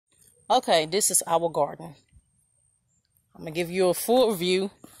Okay, this is our garden. I'm going to give you a full view.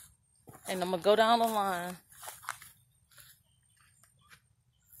 And I'm going to go down the line.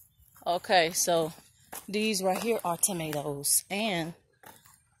 Okay, so these right here are tomatoes. And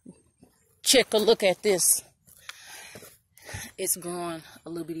check a look at this. It's growing a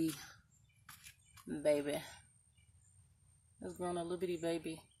little bitty baby. It's growing a little bitty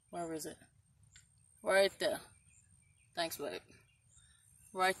baby. Where is it? Right there. Thanks, babe.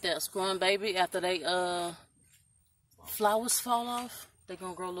 Right there. It's growing baby. After they flowers fall off, they're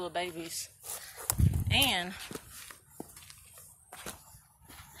gonna grow little babies. And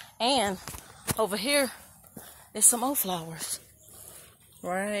over here is some more flowers.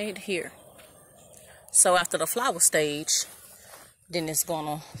 Right here. So after the flower stage, then it's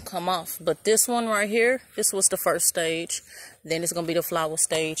gonna come off. But this one right here, this was the first stage. Then it's gonna be the flower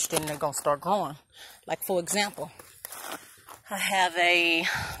stage. Then they're gonna start growing. Like for example, I have a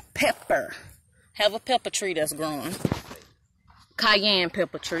pepper. Have a pepper tree that's growing. Cayenne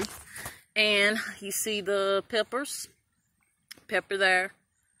pepper tree. And you see the peppers. Pepper there.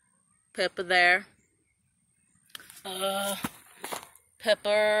 Pepper there.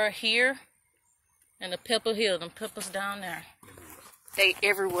 Pepper here. And the pepper here. The peppers down there. They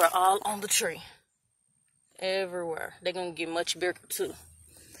everywhere, all on the tree. Everywhere. They're going to get much bigger too.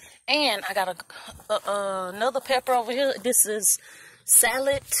 And I got another pepper over here. This is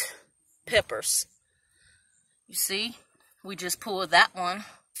salad peppers. You see? We just pulled that one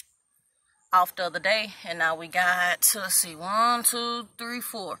off the other day. And now we got, let's see, 1, 2, 3,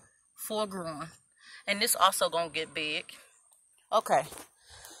 4. 4 growing. And this also going to get big. Okay.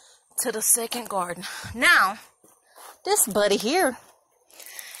 To the second garden. Now, this buddy here.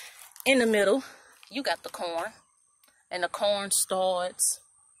 In the middle, you got the corn. And the corn starts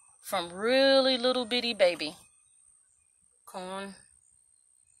from really little bitty baby. Corn.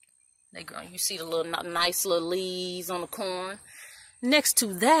 They grow. You see the little nice little leaves on the corn. Next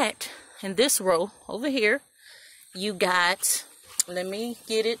to that, in this row over here, you got, let me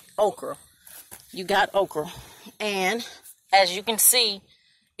get it, okra. You got okra. And as you can see,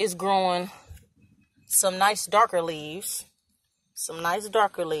 it's growing some nice darker leaves. Some nice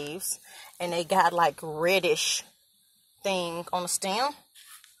darker leaves, and they got like reddish thing on the stem.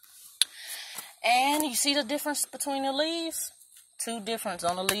 And you see the difference between the leaves? 2 difference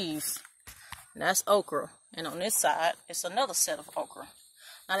on the leaves. And that's okra. And on this side, it's another set of okra.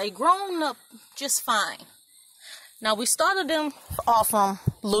 Now they grown up just fine. Now we started them off from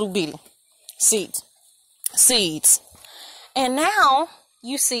little bitty seeds. And now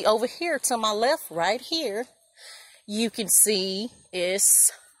you see over here to my left, right here, you can see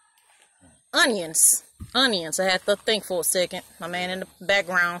it's onions. Onions. I had to think for a second. My man in the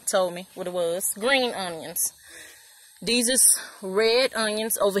background told me what it was. Green onions. These is red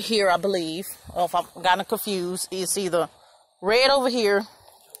onions over here, I believe. Oh, if I've gotten confused, it's either red over here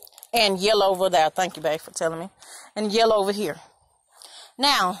and yellow over there. Thank you, babe, for telling me. And yellow over here.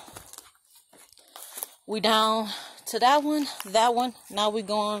 Now, we down to that one, that one. Now we're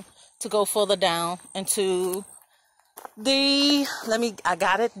going to go further down into I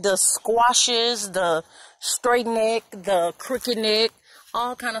got it, the squashes, the straight neck, the crooked neck,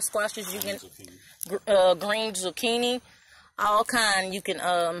 all kind of squashes you can, green zucchini, all kind you can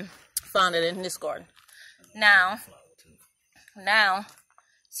find it in this garden. Now,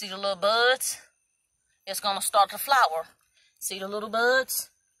 see the little buds? It's going to start to flower. See the little buds?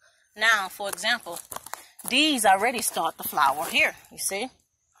 Now, for example, these already start to flower here, you see?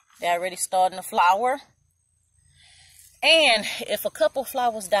 They're already starting to flower. And if a couple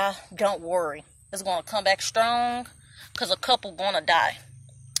flowers die, don't worry. It's going to come back strong because a couple going to die.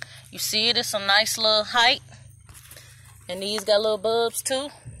 You see it? It's a nice little height. And these got little bulbs too.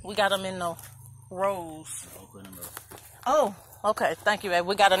 We got them in the rows. Oh, okay. Thank you, babe.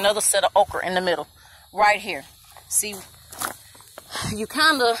 We got another set of okra in the middle. Right here. See, you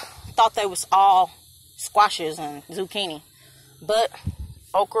kind of thought they was all squashes and zucchini. But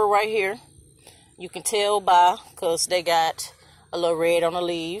okra right here. You can tell by, because they got a little red on the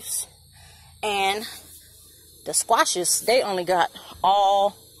leaves. And the squashes, they only got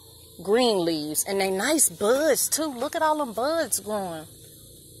all green leaves. And they nice buds, too. Look at all them buds growing.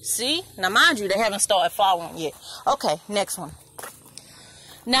 See? Now, mind you, they haven't started flowering yet. Okay, next one.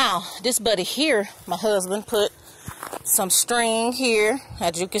 Now, this buddy here, my husband put some string here,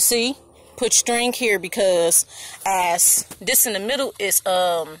 as you can see. Put string here because as this in the middle is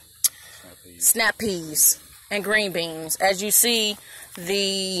snap peas and green beans. As you see,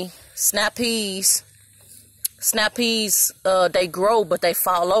 the snap peas, they grow, but they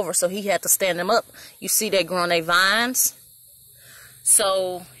fall over, so he had to stand them up. You see they growing their vines.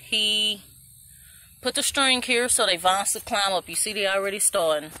 So he put the string here so they vines to climb up. You see they already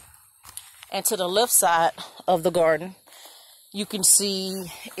starting. And to the left side of the garden, you can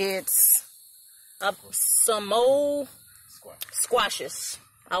see it's some old squashes.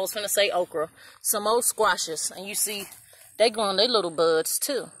 I was gonna say okra. Some old squashes. And you see they growing their little buds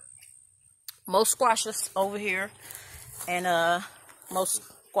too. Most squashes over here. And most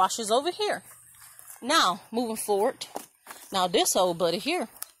squashes over here. Now, moving forward. Now this old buddy here.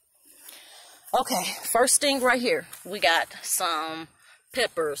 Okay, first thing right here. We got some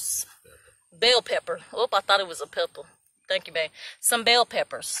peppers. Bell pepper. Oh, I thought it was a pepper. Thank you, babe. Some bell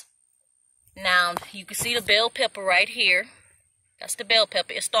peppers. Now, you can see the bell pepper right here. That's the bell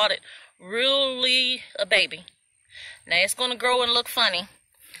pepper. It started really a baby. Now, it's going to grow and look funny.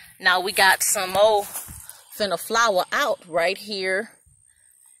 Now, we got some more finna flower out right here.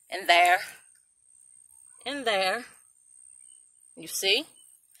 And there. And there. You see?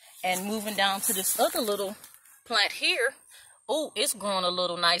 And moving down to this other little plant here. Oh, it's growing a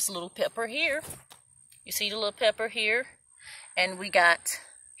little nice little pepper here. You see the little pepper here? And we got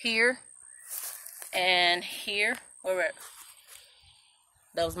here and here. Where at?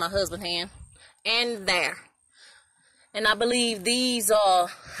 That was my husband's hand. And there. And I believe these are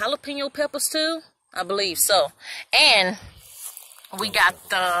jalapeno peppers too. I believe so. And we got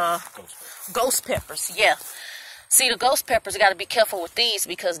the ghost peppers. Yeah. See, the ghost peppers, you got to be careful with these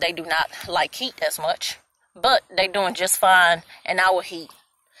because they do not like heat as much. But they doing just fine in our heat.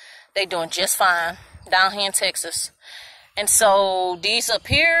 They doing just fine down here in Texas. And so these up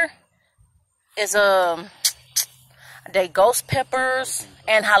here is they ghost peppers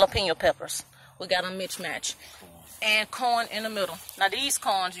and jalapeno peppers. We got a match. And corn in the middle. Now these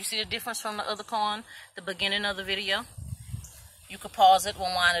corns, you see the difference from the other corn, the beginning of the video. You could pause it,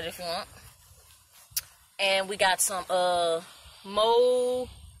 rewind it if you want. And we got some mole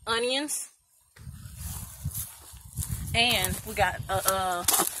onions. And we got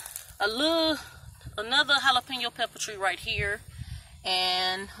another jalapeno pepper tree right here.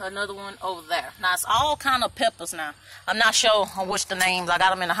 And another one over there. Now it's all kind of peppers now. I'm not sure on which the names. I got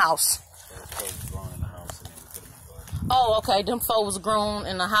them in the house. Oh, okay. Them four was grown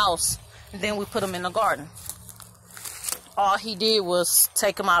in the house. And then we put them in the garden. All he did was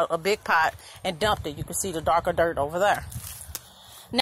take them out of a big pot and dumped it. You can see the darker dirt over there.